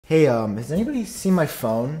Hey, has anybody seen my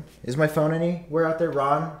phone? Is my phone anywhere out there?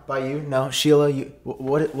 Ron, by you? No, Sheila, you.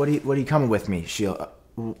 What are you coming with me, Sheila?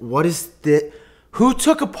 What is the? Who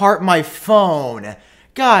took apart my phone?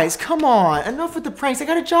 Guys, come on! Enough with the pranks. I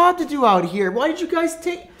got a job to do out here. Why did you guys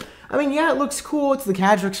take? I mean, yeah, it looks cool. It's the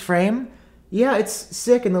Cadrix frame. Yeah, it's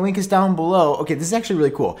sick, and the link is down below. Okay, this is actually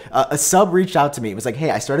really cool. A sub reached out to me. It was like,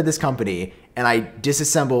 hey, I started this company, and I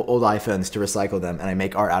disassemble old iPhones to recycle them, and I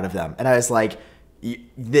make art out of them. And I was like,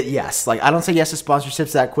 yes. Like, I don't say yes to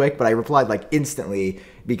sponsorships that quick, but I replied, like, instantly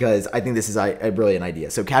because I think this is a brilliant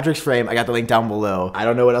idea. So, Cadrix frame, I got the link down below. I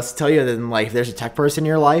don't know what else to tell you other than, like, if there's a tech person in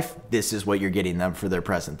your life, this is what you're getting them for their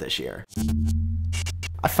present this year.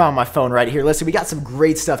 I found my phone right here. Listen, we got some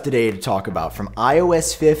great stuff today to talk about. From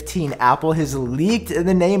iOS 15, Apple has leaked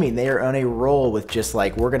the naming. They are on a roll with just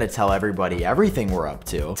like, we're gonna tell everybody everything we're up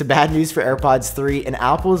to. To bad news for AirPods 3, and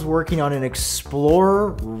Apple is working on an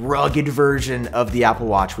Explorer rugged version of the Apple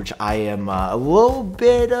Watch, which I am a little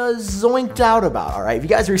bit zoinked out about, all right? If you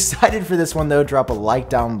guys are excited for this one though, drop a like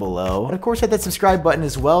down below. And of course, hit that subscribe button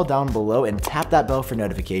as well down below and tap that bell for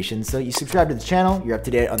notifications. So you subscribe to the channel, you're up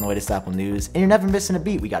to date on the latest Apple news, and you're never missing a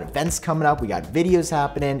beat. We got events coming up, we got videos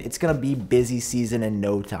happening. It's gonna be busy season in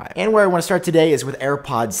no time. And where I want to start today is with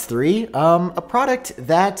AirPods 3, a product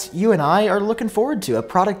that you and I are looking forward to, a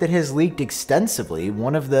product that has leaked extensively,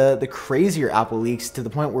 one of the crazier Apple leaks to the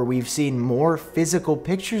point where we've seen more physical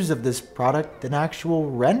pictures of this product than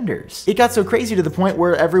actual renders. It got so crazy to the point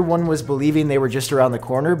where everyone was believing they were just around the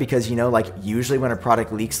corner because, you know, like usually when a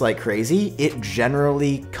product leaks like crazy, it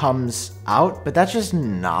generally comes out, but that's just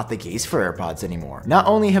not the case for AirPods anymore. Not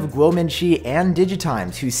only have Guomenchi and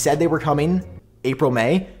Digitimes, who said they were coming April,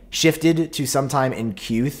 May, shifted to sometime in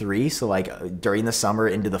Q3, so like during the summer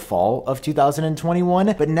into the fall of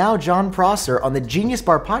 2021, but now Jon Prosser on the Genius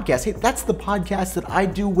Bar podcast, hey, that's the podcast that I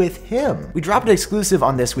do with him. We dropped an exclusive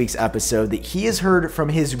on this week's episode that he has heard from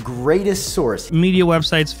his greatest source. Media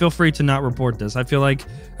websites, feel free to not report this. I feel like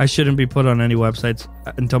I shouldn't be put on any websites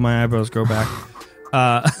until my eyebrows grow back.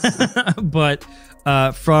 But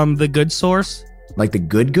from the good source. Like the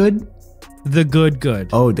good? The good.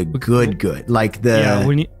 Oh, the good. Like the... Yeah,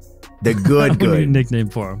 the good. We need a nickname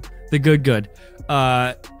for him. The good.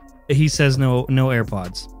 He says no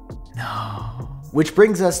AirPods. No. Which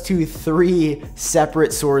brings us to 3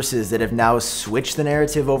 separate sources that have now switched the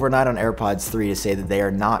narrative overnight on AirPods 3 to say that they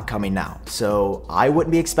are not coming now. So I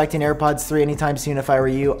wouldn't be expecting AirPods 3 anytime soon if I were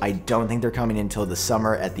you. I don't think they're coming until the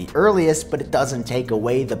summer at the earliest, but it doesn't take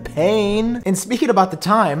away the pain. And speaking about the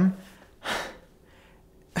time,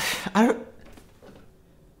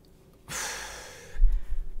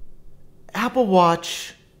 Apple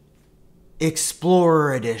Watch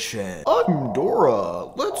Explorer Edition. Dora,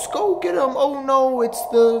 let's go get him. Oh no, it's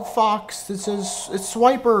the fox that says it's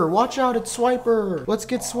Swiper. Watch out, it's Swiper. Let's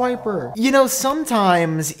get Swiper. You know,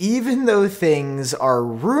 sometimes even though things are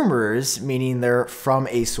rumors, meaning they're from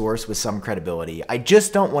a source with some credibility, I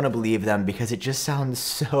just don't want to believe them because it just sounds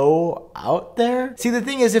so out there. See, the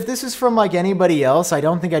thing is, if this is from like anybody else, I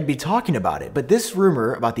don't think I'd be talking about it. But this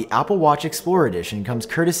rumor about the Apple Watch Explorer Edition comes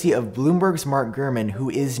courtesy of Bloomberg's Mark Gurman, who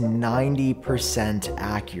is 90%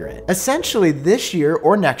 accurate. Essentially, this year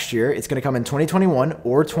or next year, it's going to come in 2021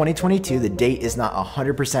 or 2022. The date is not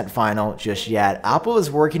 100% final just yet. Apple is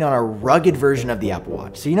working on a rugged version of the Apple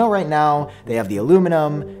Watch. So you know right now, they have the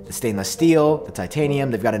aluminum, the stainless steel, the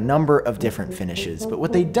titanium. They've got a number of different finishes. But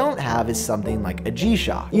what they don't have is something like a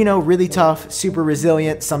G-Shock. You know, really tough, super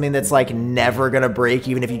resilient, something that's like never going to break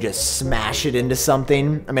even if you just smash it into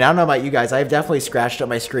something. I mean, I don't know about you guys. I've definitely scratched up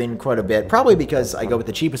my screen quite a bit, probably because I go with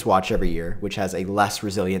the cheapest watch every year, which has a less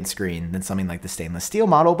resilient screen than something like the stainless steel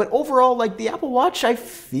model. But overall, like the Apple Watch, I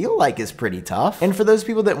feel like is pretty tough. And for those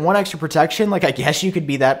people that want extra protection, like I guess you could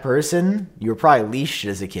be that person. You were probably leashed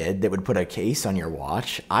as a kid that would put a case on your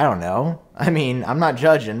watch. I don't know. I mean, I'm not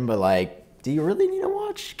judging, but like, do you really need a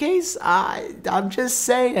watch case? I'm just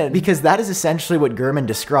saying. Because that is essentially what Gurman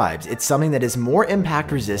describes. It's something that is more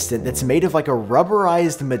impact resistant, that's made of like a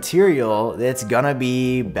rubberized material that's gonna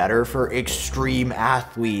be better for extreme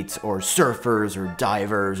athletes or surfers or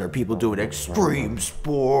divers or people doing extreme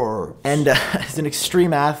sports. And as an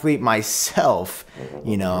extreme athlete myself,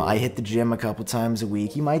 you know, I hit the gym a couple times a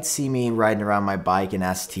week. You might see me riding around my bike in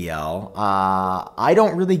STL. I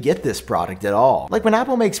don't really get this product at all. Like when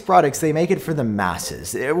Apple makes products, they make it for the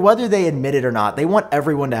masses. Whether they admit it or not, they want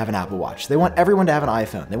everyone to have an Apple Watch. They want everyone to have an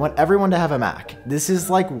iPhone. They want everyone to have a Mac. This is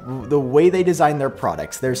like the way they design their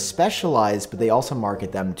products. They're specialized, but they also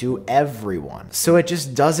market them to everyone. So it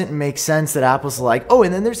just doesn't make sense that Apple's like, oh,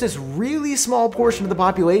 and then there's this really small portion of the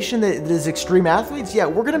population that is extreme athletes. Yeah,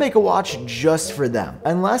 we're gonna make a watch just for them.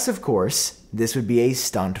 Unless, of course, this would be a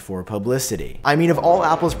stunt for publicity. I mean, of all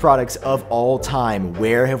Apple's products of all time,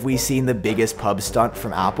 where have we seen the biggest pub stunt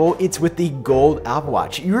from Apple? It's with the gold Apple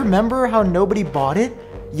Watch. You remember how nobody bought it?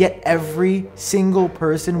 Yet every single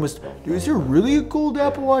person was, is there really a gold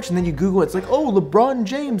Apple Watch? And then you Google it, it's like, oh, LeBron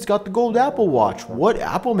James got the gold Apple Watch. What?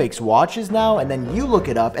 Apple makes watches now? And then you look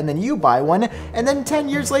it up, and then you buy one, and then 10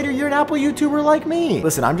 years later, you're an Apple YouTuber like me.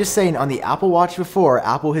 Listen, I'm just saying, on the Apple Watch before,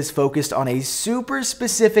 Apple has focused on a super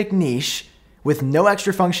specific niche with no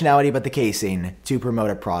extra functionality but the casing to promote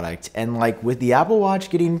a product. And like with the Apple Watch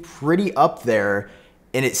getting pretty up there,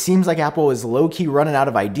 and it seems like Apple is low-key running out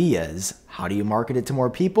of ideas, how do you market it to more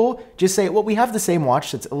people? Just say, well, we have the same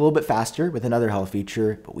watch that's a little bit faster with another health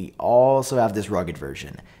feature, but we also have this rugged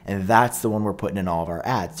version. And that's the one we're putting in all of our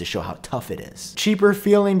ads to show how tough it is. Cheaper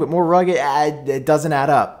feeling, but more rugged, it doesn't add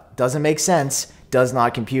up. Doesn't make sense. Does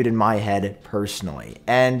not compute in my head personally.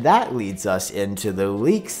 And that leads us into the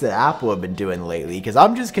leaks that Apple have been doing lately, because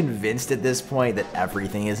I'm just convinced at this point that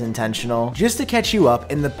everything is intentional. Just to catch you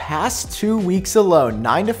up, in the past 2 weeks alone,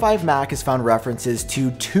 9to5Mac has found references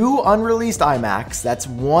to 2 unreleased iMacs. That's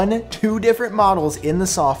 2 different models in the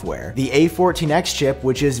software. The A14X chip,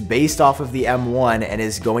 which is based off of the M1 and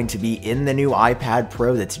is going to be in the new iPad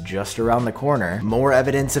Pro that's just around the corner. More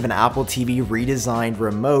evidence of an Apple TV redesigned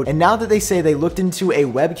remote. And now that they say they looked into a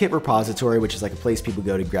WebKit repository, which is like a place people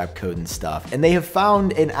go to grab code and stuff, and they have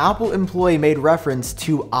found an Apple employee made reference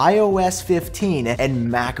to iOS 15 and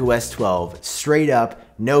macOS 12. Straight up,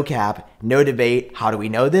 no cap, no debate. How do we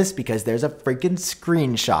know this? Because there's a freaking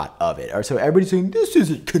screenshot of it. Or so everybody's saying, this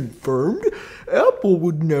isn't confirmed. Apple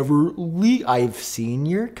would never leak. I've seen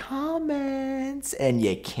your comments, and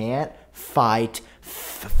you can't fight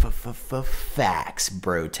facts,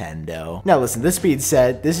 bro-tendo. Now listen, this being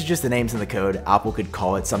said, this is just the names in the code. Apple could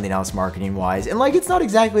call it something else marketing wise, and like, it's not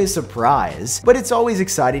exactly a surprise, but it's always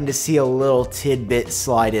exciting to see a little tidbit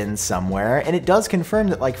slide in somewhere. And it does confirm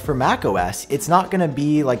that like for macOS, it's not gonna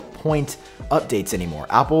be like point updates anymore.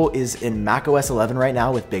 Apple is in macOS 11 right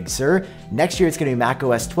now with Big Sur. Next year it's gonna be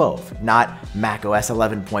macOS 12, not macOS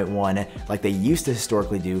 11.1 like they used to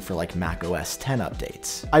historically do for like macOS 10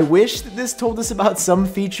 updates. I wish that this told us about some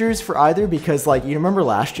features for either, because like, you remember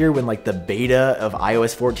last year when like the beta of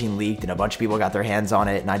iOS 14 leaked and a bunch of people got their hands on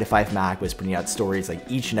it, 9to5Mac was putting out stories like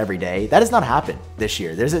each and every day. That has not happened this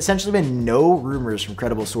year. There's essentially been no rumors from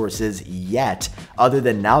credible sources yet, other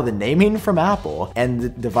than now the naming from Apple and the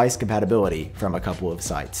device compatibility from a couple of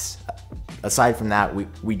sites. Aside from that,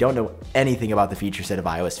 we don't know anything about the feature set of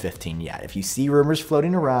iOS 15 yet. If you see rumors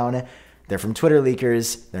floating around, they're from Twitter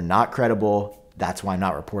leakers, they're not credible. That's why I'm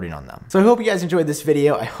not reporting on them. So I hope you guys enjoyed this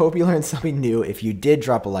video. I hope you learned something new. If you did,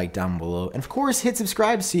 drop a like down below. And of course, hit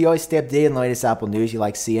subscribe so you always stay updated on the latest Apple news. You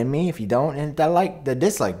like seeing me. If you don't, hit the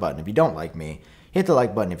dislike button. If you don't like me, hit the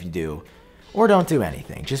like button if you do. Or don't do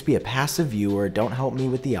anything. Just be a passive viewer. Don't help me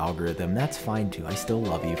with the algorithm. That's fine too. I still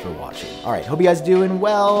love you for watching. All right, hope you guys are doing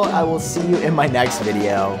well. I will see you in my next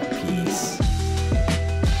video. Peace.